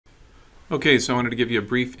Okay, so I wanted to give you a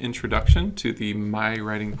brief introduction to the My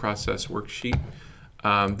Writing Process worksheet.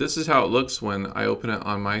 This is how it looks when I open it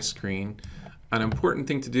on my screen. An important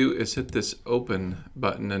thing to do is hit this Open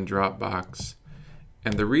button in Dropbox.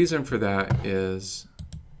 And the reason for that is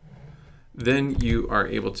then you are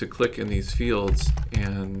able to click in these fields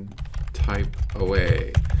and type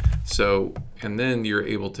away. And then you're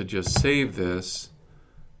able to just save this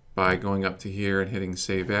by going up to here and hitting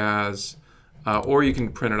Save As. Or you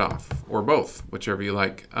can print it off, or both, whichever you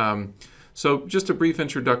like. So just a brief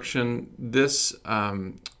introduction. This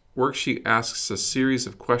worksheet asks a series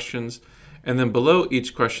of questions, and then below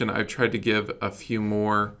each question I've tried to give a few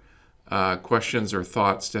more questions or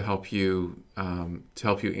thoughts to help you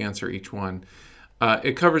answer each one.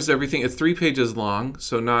 It covers everything. It's 3 pages long,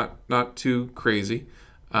 so not too crazy.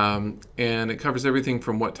 And it covers everything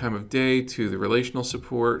from what time of day to the relational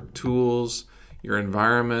support, tools, your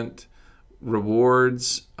environment,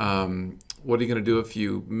 rewards, what are you going to do if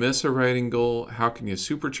you miss a writing goal? How can you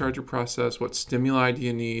supercharge your process? What stimuli do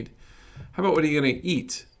you need? How about what are you going to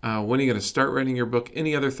eat? When are you going to start writing your book?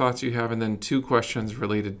 Any other thoughts you have? And then 2 questions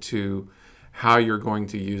related to how you're going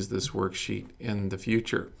to use this worksheet in the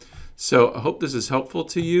future. So I hope this is helpful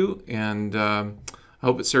to you, and I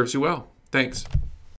hope it serves you well. Thanks.